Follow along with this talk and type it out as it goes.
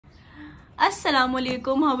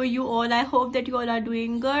Assalamualaikum, how are you all? I hope that you all are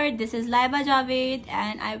doing good. This is Laiba Javed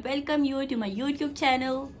and I welcome you to my YouTube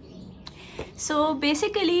channel. So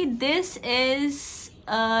basically this is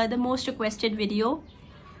the most requested video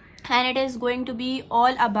and it is going to be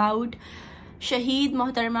all about Shaheed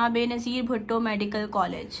Muhtarma Benazir Bhutto Medical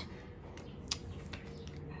College.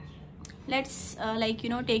 Let's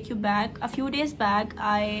take you back. A few days back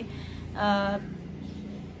I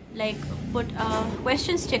put a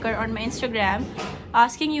question sticker on my Instagram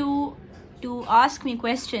asking you to ask me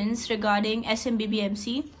questions regarding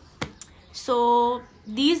SMBBMC. So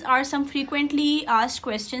these are some frequently asked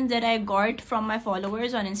questions that I got from my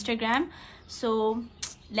followers on Instagram. So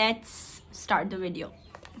let's start the video.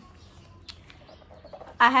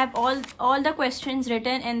 I have all the questions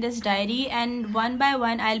written in this diary and one by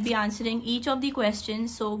one I'll be answering each of the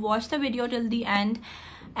questions. So watch the video till the end.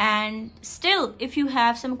 And still, if you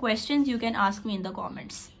have some questions, you can ask me in the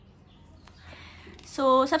comments.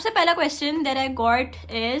 So, सबसे पहला question that I got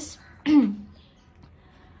is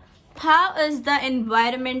how is the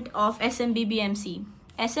environment of SMBBMC?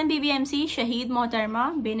 SMBBMC, Shaheed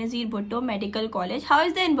Muhtarma Benazir Bhutto Medical College. How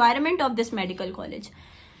is the environment of this medical college?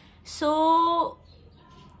 So,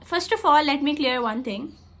 first of all, let me clear one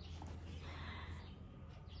thing.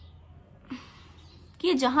 कि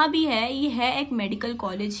ये जहाँ भी है ये है एक medical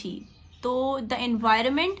college ही, तो the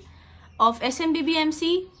environment of SMBBMC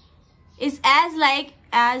is as like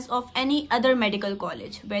as of any other medical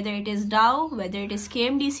college, whether it is Dow, whether it is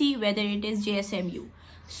KMDC, whether it is JSMU.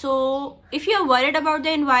 So if you are worried about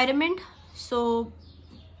the environment, so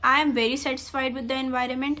I am very satisfied with the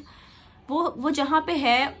environment. वो जहाँ पे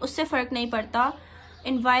है उससे फ़र्क नहीं पड़ता.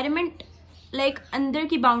 Environment अंदर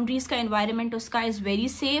की बाउंड्रीज का environment उसका is very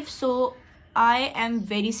safe. So I am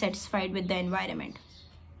very satisfied with the environment.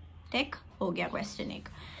 ठीक हो गया क्वेश्चन एक.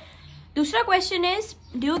 दूसरा question is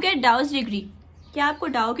do you get डाउस degree? क्या आपको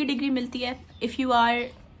डाउ की डिग्री मिलती है if you are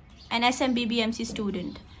N SMBBMC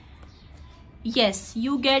student? yes,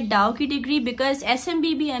 you get Dow की degree because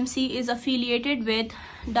SMBBMC is affiliated with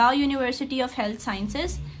Dow University of Health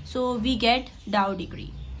Sciences, so we get Dow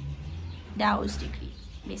degree, Dow's degree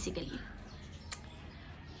basically.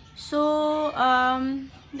 So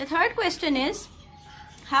the third question is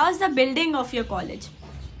how is the building of your college?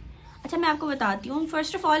 अच्छा मैं आपको बताती हूँ.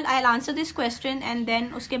 First of all, I'll answer this question and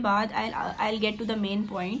then उसके बाद I'll get to the main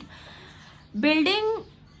point. Building,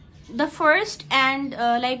 the first and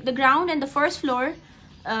the ground and the first floor,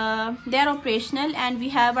 they are operational and we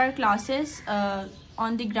have our classes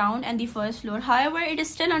on the ground and the first floor. However, it is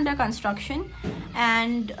still under construction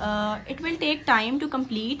and it will take time to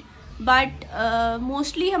complete. But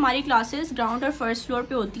mostly हमारी classes ground और first floor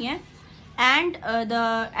पे होती हैं and the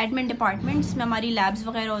admin departments में हमारी labs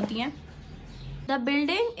वगैरह होती हैं. The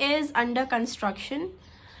building is under construction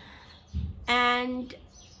and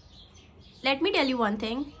let me tell you one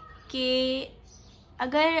thing कि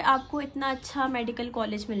अगर आपको इतना अच्छा मेडिकल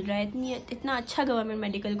कॉलेज मिल रहा है, इतना अच्छा गवर्नमेंट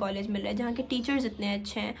मेडिकल कॉलेज मिल रहा है जहाँ के टीचर्स इतने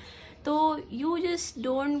अच्छे हैं, तो you just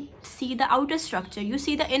don't see the outer structure, you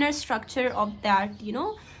see the inner structure of that. You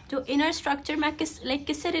know, जो इनर स्ट्रक्चर मैं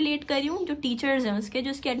किससे रिलेट कर रही हूँ, जो टीचर्स हैं उसके,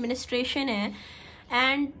 जो उसकी एडमिनिस्ट्रेशन है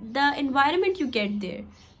and the environment you get there.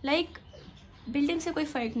 Building से कोई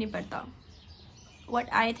फ़र्क नहीं पड़ता. What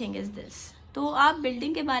I think is this. तो आप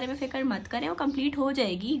बिल्डिंग के बारे में फिक्र मत करें, वो कंप्लीट हो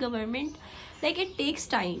जाएगी. गवर्नमेंट इट टेक्स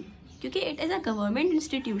टाइम, क्योंकि it is a government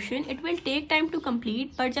institution. It will take time to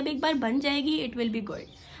complete, पर जब एक बार बन जाएगी इट विल बी गुड.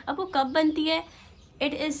 अब वो कब बनती है,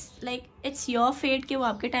 it is it's your fate कि वो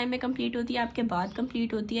आपके टाइम में कंप्लीट होती है, आपके बाद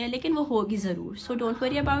कंप्लीट होती है, लेकिन वो होगी ज़रूर. So don't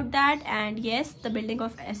worry about that. And yes, the building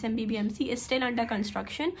of SMBBMC is still under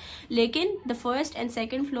construction, लेकिन the first and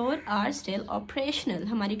second floor are still operational.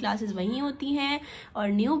 हमारी क्लासेस वहीं होती हैं और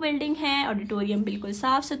न्यू बिल्डिंग है. ऑडिटोरियम बिल्कुल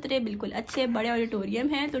साफ़ सुथरे, बिल्कुल अच्छे बड़े ऑडिटोरियम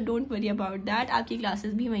हैं, तो डोंट वरी अबाउट दैट. आपकी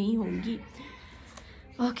क्लासेस भी वहीं होंगी.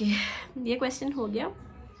 ओके, ये क्वेश्चन हो गया.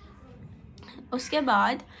 उसके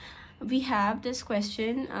बाद we have this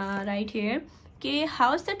question right here कि how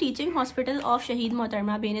is the teaching hospital of Shaheed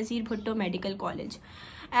Muhtarma Benazir Bhutto Medical College?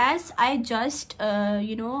 As I just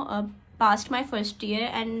passed my first year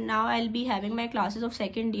and now I'll be having my classes of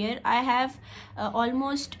second year, I have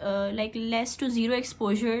almost less to zero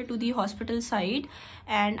exposure to the hospital side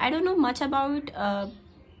and I don't know much about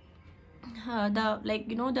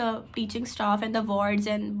the teaching staff and the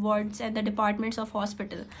wards and the departments of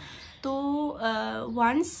hospital. तो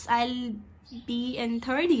once I'll be in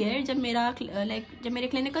third year, जब मेरे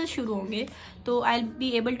clinical शुरू होंगे, तो I'll be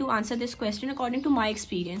able to answer this question according to my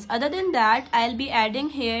experience. Other than that, I'll be adding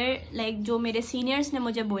here जो मेरे seniors ने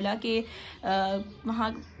मुझे बोला कि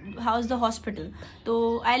वहाँ how's the hospital.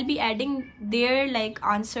 So I'll be adding their like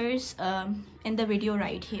answers in the video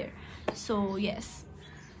right here. So yes,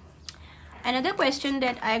 another question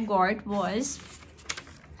that I got was,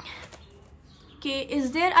 okay,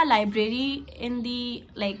 is there a library in the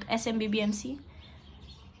like SMBBMC?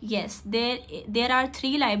 Yes, there are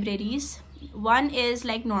 3 libraries. One is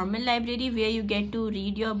like normal library where you get to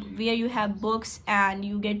read where you have books and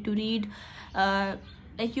you get to read,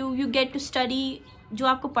 like you get to study. जो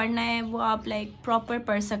आपको पढ़ना है वो आप like proper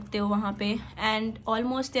पढ़ सकते हो वहाँ पे, and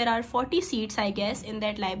almost there are 40 seats I guess in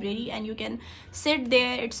that library, and you can sit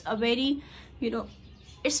there. It's a very,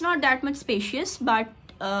 it's not that much spacious, but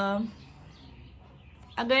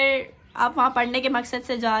अगर आप वहाँ पढ़ने के मकसद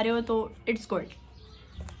से जा रहे हो तो it's good.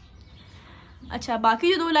 अच्छा,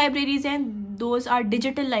 बाकी जो 2 लाइब्रेरीज़ हैं, दोज आर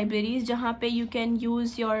डिजिटल लाइब्रेरीज़, जहाँ पे you can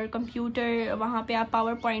use your computer. वहाँ पे आप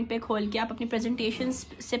पावर पॉइंट पे खोल के आप अपनी प्रेजेंटेशंस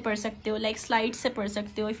से पढ़ सकते हो, लाइक स्लाइड्स से पढ़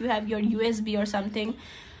सकते हो if you have your USB और something.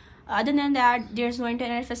 Other than that there is no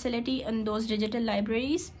internet facility in those digital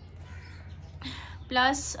libraries.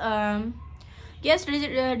 Plus yes,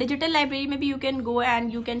 digital library में भी you can go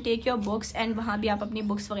and you can take your books, and वहाँ भी आप अपनी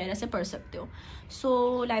books वगैरह से पढ़ सकते हो.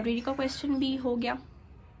 सो लाइब्रेरी का क्वेश्चन भी हो गया.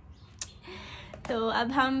 तो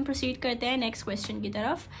अब हम प्रोसीड करते हैं नेक्स्ट क्वेश्चन की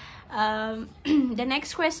तरफ. The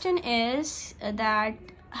next question is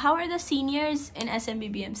that how are the seniors in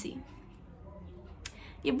SMBBMC.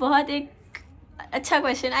 ये बहुत एक अच्छा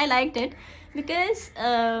question. I liked it because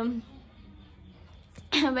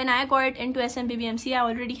when I got into SMBBMC I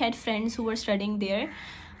already had friends who were studying there.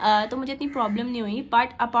 तो मुझे इतनी problem नहीं हुई.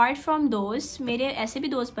 बट अपार्ट फ्रॉम दोज मेरे ऐसे भी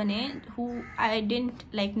दोस्त बने who I didn't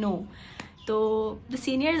like know. So the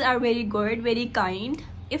seniors are very good, very kind.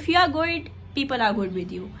 If you are good, people are good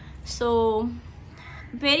with you. So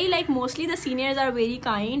very like mostly the seniors are very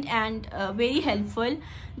kind and very helpful.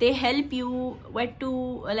 They help you what to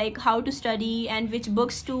like how to study and which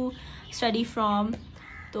books to study from.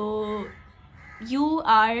 So you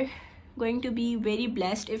are going to be very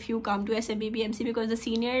blessed if you come to SMBBMC because the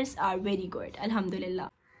seniors are very good. Alhamdulillah.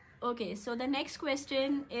 Okay, so the next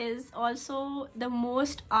question is also the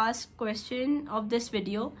most asked question of this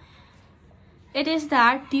video. It is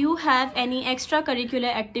that, do you have any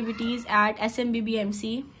extracurricular activities at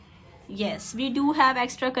SMBBMC? Yes, we do have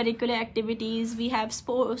extracurricular activities. We have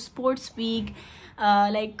sports week.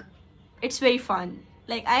 Like it's very fun.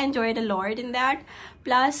 Like I enjoyed a lot in that.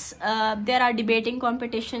 Plus there are debating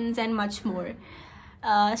competitions and much more.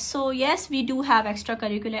 So yes, we do have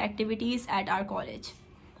extracurricular activities at our college.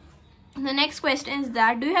 The next question is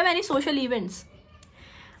that, do you have any social events?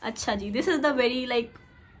 अच्छा जी, this is the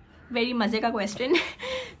very मज़े का question.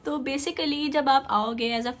 तो basically जब आप आओगे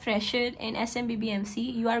as a fresher in SMBBMC,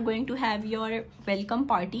 you are going to have your welcome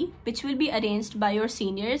party which will be arranged by your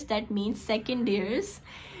seniors, that means second years,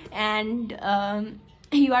 and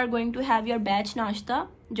you are going to have your batch नाश्ता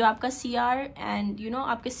जो आपका CR and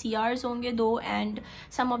आपके CRs होंगे 2 and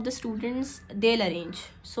some of the students they'll arrange.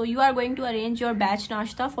 So you are going to arrange your batch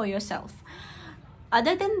नाश्ता for yourself.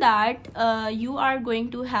 Other than that, you are going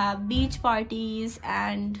to have beach parties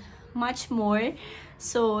and much more.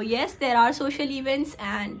 So yes, there are social events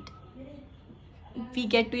and we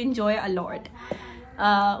get to enjoy a lot.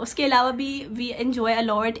 उसके अलावा भी we enjoy a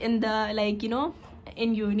lot in the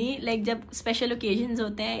in uni, like जब special occasions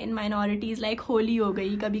होते हैं in minorities, like Holi हो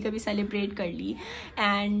गई, कभी कभी celebrate कर ली,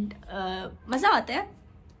 and मज़ा आता है.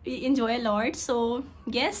 We enjoy a lot. So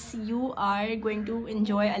yes, you are going to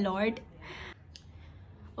enjoy a lot.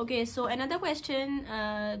 Okay, so another question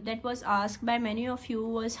that was asked by many of you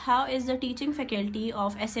was, how is the teaching faculty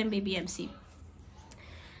of SMBBMC?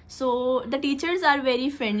 So the teachers are very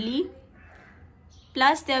friendly,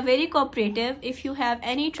 plus they are very cooperative. If you have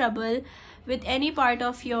any trouble with any part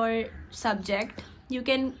of your subject, you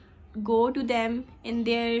can go to them in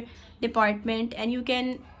their department and you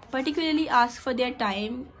can particularly ask for their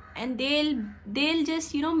time, and they'll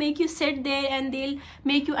just make you sit there and they'll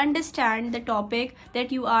make you understand the topic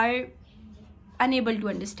that you are unable to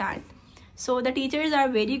understand. So the teachers are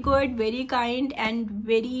very good, very kind, and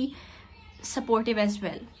very supportive as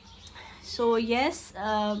well. So yes,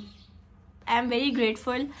 I am very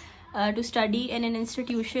grateful to study in an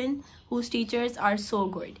institution whose teachers are so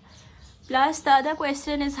good. Plus the other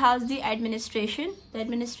question is, how's the administration? The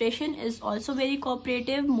administration is also very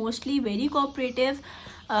cooperative, mostly very cooperative.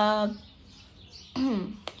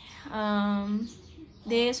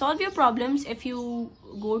 They solve your problems if you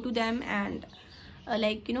go to them and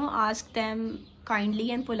ask them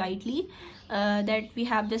kindly and politely that we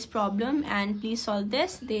have this problem and please solve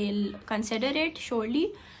this. They'll consider it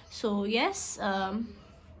surely. So yes,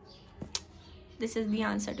 this is the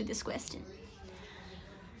answer to this question.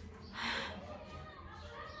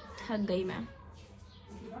 थक गई मैं।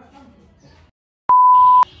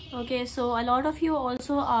 Okay, so a lot of you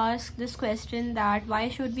also ask this question that why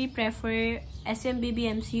should we prefer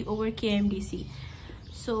SMBBMC over KMDC.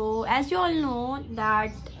 So as you all know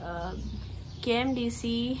that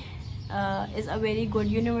KMDC is a very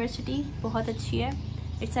good university, बहुत अच्छी है.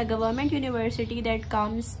 It's a government university that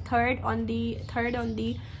comes third on the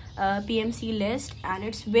PMC list, and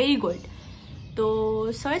it's very good. So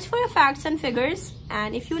search for your facts and figures,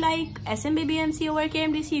 and if you like SMBBMC over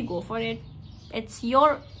KMDC, go for it. It's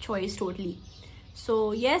your choice totally. So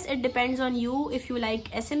yes, it depends on you. If you like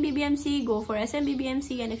SMBBMC, go for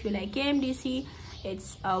SMBBMC, and if you like KMDC,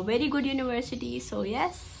 it's a very good university. So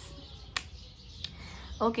yes.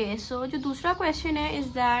 Okay, so जो दूसरा question है is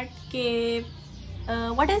that के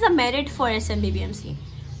what is the merit for SMBBMC.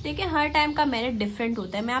 देखिए, हर time का merit different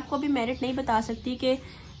होता है. मैं आपको अभी मेरिट नहीं बता सकती कि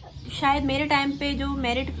शायद मेरे टाइम पे जो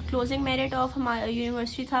मेरिट क्लोजिंग मेरिट ऑफ हमारा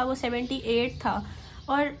यूनिवर्सिटी था वो 78 था,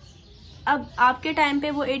 और अब आपके टाइम पे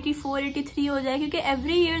वो 84 83 हो जाए, क्योंकि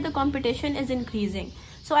every year the competition is increasing.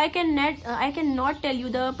 So I can not tell you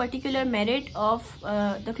the particular merit of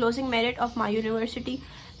the closing merit of my university.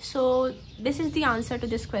 So this is the answer to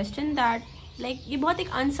this question that like ये बहुत एक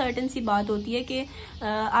uncertain सी बात होती है कि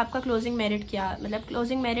आपका closing merit क्या, मतलब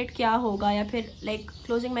क्लोजिंग मेरिट क्या होगा, या फिर लाइक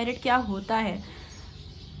क्लोजिंग मेरिट क्या होता है.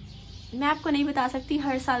 मैं आपको नहीं बता सकती,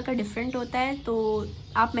 हर साल का डिफरेंट होता है. तो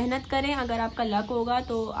आप मेहनत करें, अगर आपका लक होगा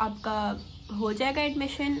तो आपका हो जाएगा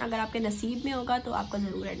एडमिशन, अगर आपके नसीब में होगा तो आपका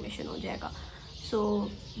ज़रूर एडमिशन हो जाएगा. So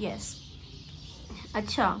yes.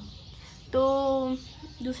 अच्छा, तो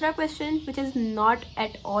दूसरा question which is not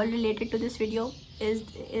at all related to this video is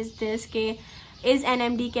this के is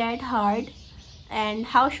NMD CAT hard and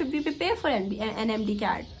how should we prepare for NMD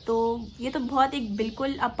CAT. तो ये तो बहुत एक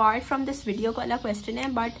बिल्कुल अपार्ट फ्रॉम दिस वीडियो का अलग क्वेश्चन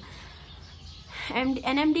है, बट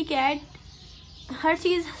NMD CAT हर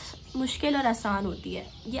चीज़ मुश्किल और आसान होती है.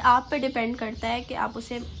 ये आप पे डिपेंड करता है कि आप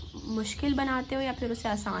उसे मुश्किल बनाते हो या फिर उसे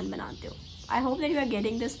आसान बनाते हो. I hope that you are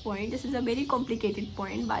getting this point. This is a very complicated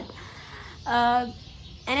point, but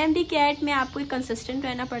NMD CAT में आपको कंसिस्टेंट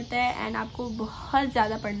रहना पड़ता है एंड आपको बहुत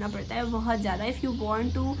ज़्यादा पढ़ना पड़ता है, बहुत ज़्यादा, if you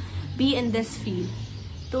want to be in this field.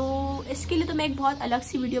 तो इसके लिए तो मैं एक बहुत अलग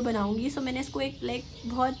सी वीडियो बनाऊँगी. सो मैंने इसको एक लाइक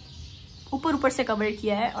बहुत ऊपर से कवर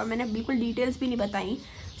किया है और मैंने बिल्कुल डिटेल्स भी नहीं बताई.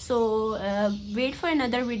 सो wait for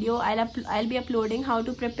another video. I'll be uploading how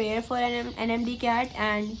to prepare for NMD CAT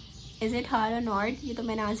and is it hard or not. ये तो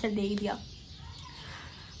मैंने आंसर दे ही दिया.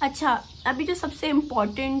 अच्छा, अभी जो सबसे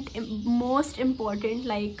इम्पॉर्टेंट, मोस्ट इम्पॉर्टेंट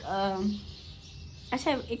लाइक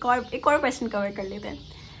अच्छा एक और क्वेश्चन कवर कर लेते हैं.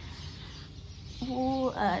 वो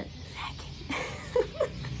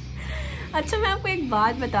अच्छा, मैं आपको एक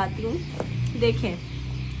बात बताती हूँ. देखें,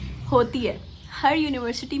 होती है, हर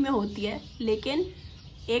यूनिवर्सिटी में होती है, लेकिन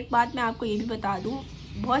एक बात मैं आपको ये भी बता दूँ,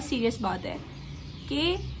 बहुत सीरियस बात है कि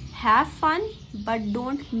have fun but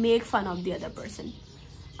don't make fun of the other person.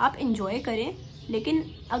 आप इंजॉय करें, लेकिन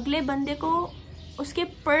अगले बंदे को उसके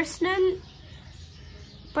पर्सनल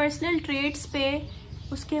ट्रेट्स पे,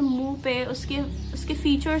 उसके मुंह पे, उसके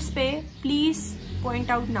फीचर्स पे प्लीज़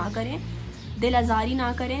पॉइंट आउट ना करें, दिल आज़ारी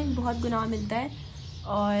ना करें, बहुत गुनाह मिलता है.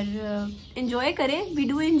 और इन्जॉय करें. We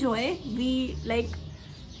do enjoy, we like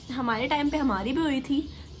हमारे टाइम पे हमारी भी हुई थी,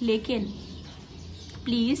 लेकिन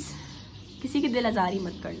प्लीज़ किसी की दिल आज़ारी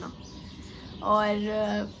मत करना. और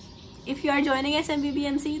if you are joining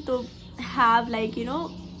SMBBMC तो हैव लाइक यू नो,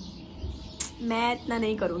 मैं इतना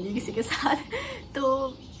नहीं करूँगी किसी के साथ.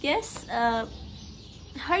 तो यस,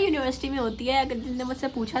 हर यूनिवर्सिटी में होती है. अगर जिसने मुझसे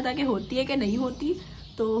पूछा था कि होती है कि नहीं होती,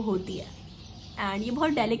 तो होती है. एंड ये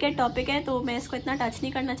बहुत डेलिकेट टॉपिक है, तो मैं इसको इतना टच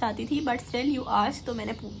नहीं करना चाहती थी, बट स्टिल यू आस्क्ड, तो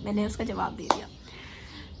मैंने उसका जवाब दे दिया.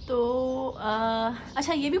 तो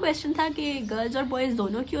अच्छा, ये भी क्वेश्चन था कि गर्ल्स और बॉयज़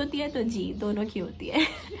दोनों की होती है. तो जी, दोनों की होती है.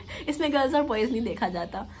 इसमें गर्ल्स और बॉयज़ नहीं देखा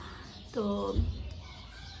जाता. तो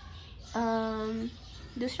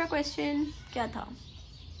दूसरा क्वेश्चन क्या था?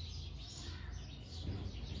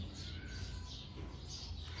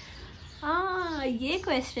 ये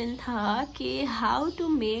क्वेश्चन था कि how to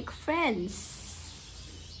make friends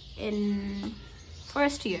in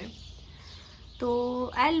first year.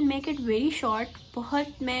 तो I will make it very short.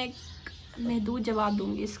 बहुत मैं महदूद जवाब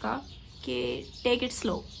दूंगी इसका कि take it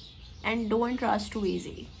slow and don't rush to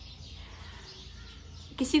easy.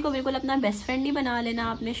 किसी को बिल्कुल अपना बेस्ट फ्रेंड नहीं बना लेना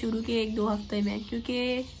आपने शुरू के 1-2 हफ्ते में, क्योंकि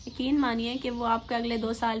यकीन मानिए कि वो आपके अगले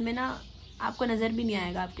 2 साल में ना आपको नज़र भी नहीं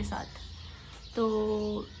आएगा आपके साथ.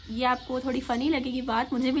 तो ये आपको थोड़ी फ़नी लगेगी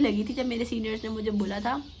बात, मुझे भी लगी थी जब मेरे सीनियर्स ने मुझे बोला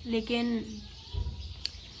था, लेकिन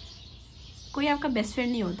कोई आपका बेस्ट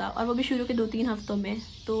फ्रेंड नहीं होता, और वो भी शुरू के 2-3 हफ्तों में.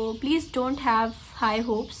 तो please don't have high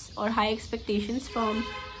hopes और high expectations from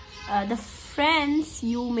the friends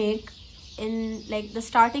you make in like the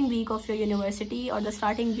starting week of your university or the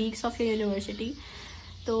starting weeks of your university.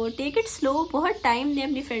 तो टेक इट स्लो, बहुत टाइम दें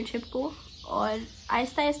अपनी friendship को, और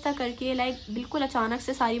आहिस्ता आहिस्ता करके like बिल्कुल अचानक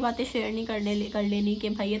से सारी बातें शेयर नहीं कर लेनी कि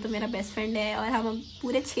भाई ये तो मेरा बेस्ट फ्रेंड है और हम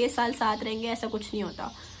पूरे 6 साल साथ रहेंगे, ऐसा कुछ नहीं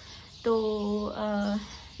होता. तो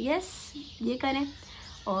यस ये करें,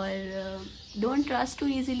 और डोंट ट्रस्ट टू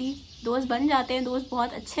ईज़िली. दोस्त बन जाते हैं, दोस्त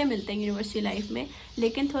बहुत अच्छे मिलते हैं यूनिवर्सिटी लाइफ में,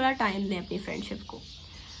 लेकिन थोड़ा टाइम दें अपनी फ्रेंडशिप को.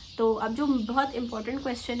 तो अब जो बहुत इम्पॉर्टेंट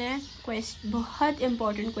क्वेश्चन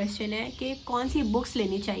है कि कौन सी बुक्स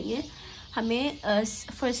लेनी चाहिए हमें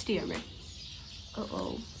फर्स्ट ईयर में.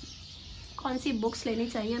 कौन सी बुक्स लेनी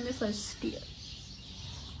चाहिए हमें first year.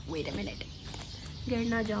 Wait a minute, गिर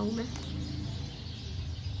ना जाऊँ मैं.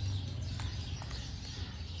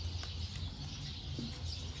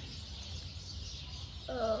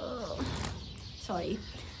 सॉरी.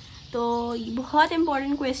 तो बहुत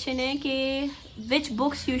इम्पॉर्टेंट क्वेश्चन है कि विच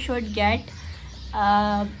books you should get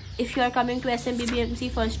if you are coming to SMBBMC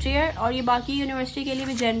first year. और ये बाकी यूनिवर्सिटी के लिए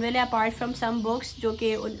भी जनरल है, अपार्ट फ्रॉम सम बुक्स जो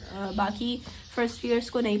कि बाकी फर्स्ट ईयर्स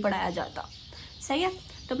को नहीं पढ़ाया जाता. सही है,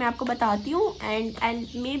 तो मैं आपको बताती हूँ, and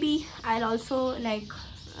may B I will also like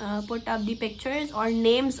put up the pictures और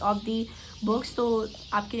नेम्स ऑफ द बुक्स, तो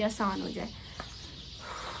आपके लिए आसान हो जाए.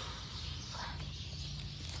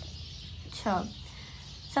 अच्छा,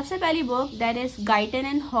 सबसे पहली book that is Guyton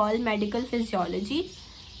and hall medical physiology,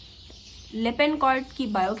 लिपेनकॉर्ट की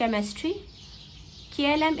biochemistry,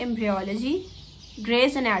 KLM embryology,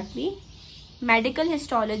 graze anatomy, medical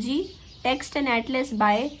histology, text and Atlas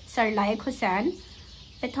bye सरलाइक Hussain,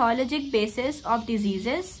 pathologic basis of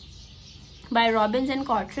diseases bye Robins and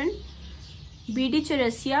कॉटरन, BD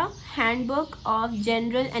Chaurasia handbook of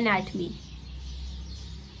general anatomy.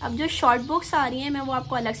 अब जो short books आ रही हैं मैं वो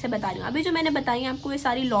आपको अलग से बता रही हूँ. अभी जो मैंने बताई आपको ये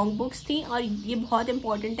सारी लॉन्ग बुक्स थी, और ये बहुत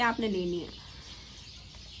इंपॉर्टेंट है, आपने लेनी है.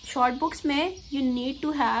 शॉर्ट बुक्स में you need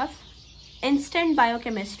to have instant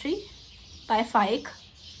biochemistry bye Faiq,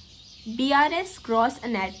 BRS gross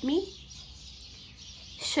anatomy,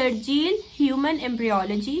 Sharjeel human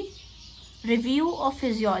embryology, review of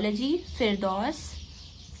physiology Firdous,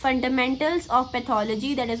 fundamentals of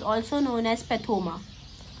pathology that is also known as Pathoma.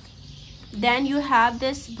 Then you have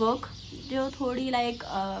this book जो थोड़ी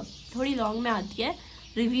थोड़ी long में आती है,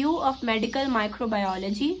 review of medical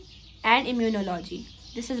microbiology and immunology.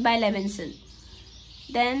 This is by Levinson.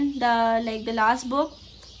 Then the last book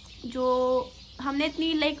जो हमने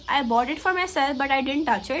इतनी I bought it for my self but I dent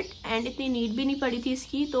touch it, and इतनी नीड भी नहीं पड़ी थी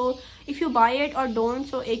इसकी, तो इफ़ यू बाई इट और डोंट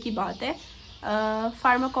सो एक ही बात है.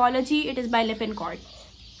 Pharmacology, it is by लिपेनकॉर्ट.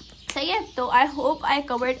 सही है, तो I hope I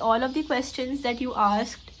covered all of the questions that you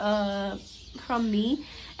asked from me,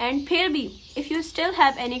 and फिर भी if you still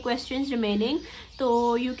have any questions remaining तो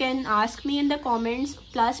you can ask me in the comments.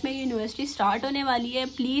 Plus मेरी university start होने वाली है,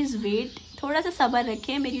 please wait, थोड़ा सा सब्र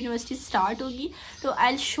रखें. मेरी यूनिवर्सिटी स्टार्ट होगी तो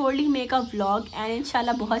I will surely make a vlog, and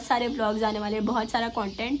इंशाल्लाह बहुत सारे व्लॉग्स आने वाले हैं, बहुत सारा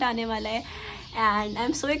कंटेंट आने वाला है, and I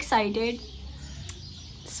am so excited.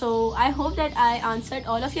 So I hope that I answered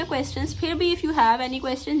all of your questions. फिर भी if you have any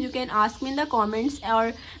questions you can ask me in the comments,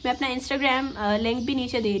 और मैं अपना Instagram लिंक भी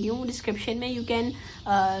नीचे दे रही हूँ डिस्क्रिप्शन में. You can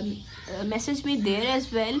message me there as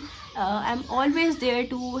well. I'm always there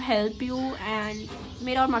to help you, and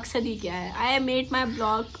मेरा और मकसद ही क्या है, I made my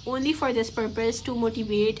blog only for this purpose, to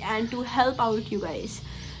motivate and to help out you guys.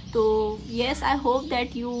 तो yes, I hope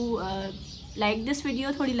that you like this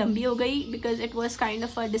video. थोड़ी लंबी हो गई because it was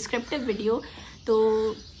kind of a descriptive video, तो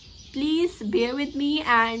please bear with me,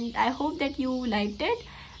 and I hope that you liked it.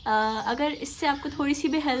 अगर इससे आपको थोड़ी सी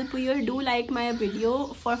भी हेल्प हुई, और do like my video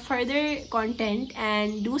for further content,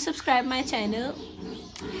 and do subscribe my channel,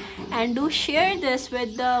 and do share this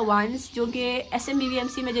with the ones जो कि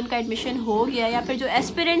SMBBMC में जिनका एडमिशन हो गया, या फिर जो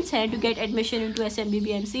एस्पिरेंट्स हैं to get admission into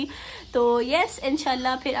SMBBMC. तो येस,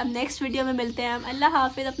 इंशाल्लाह फिर अब नेक्स्ट वीडियो में मिलते हैं हम. अल्लाह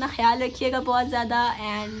हाफिज़, अपना ख्याल रखिएगा बहुत ज़्यादा,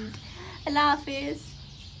 एंड अल्लाह हाफिज़.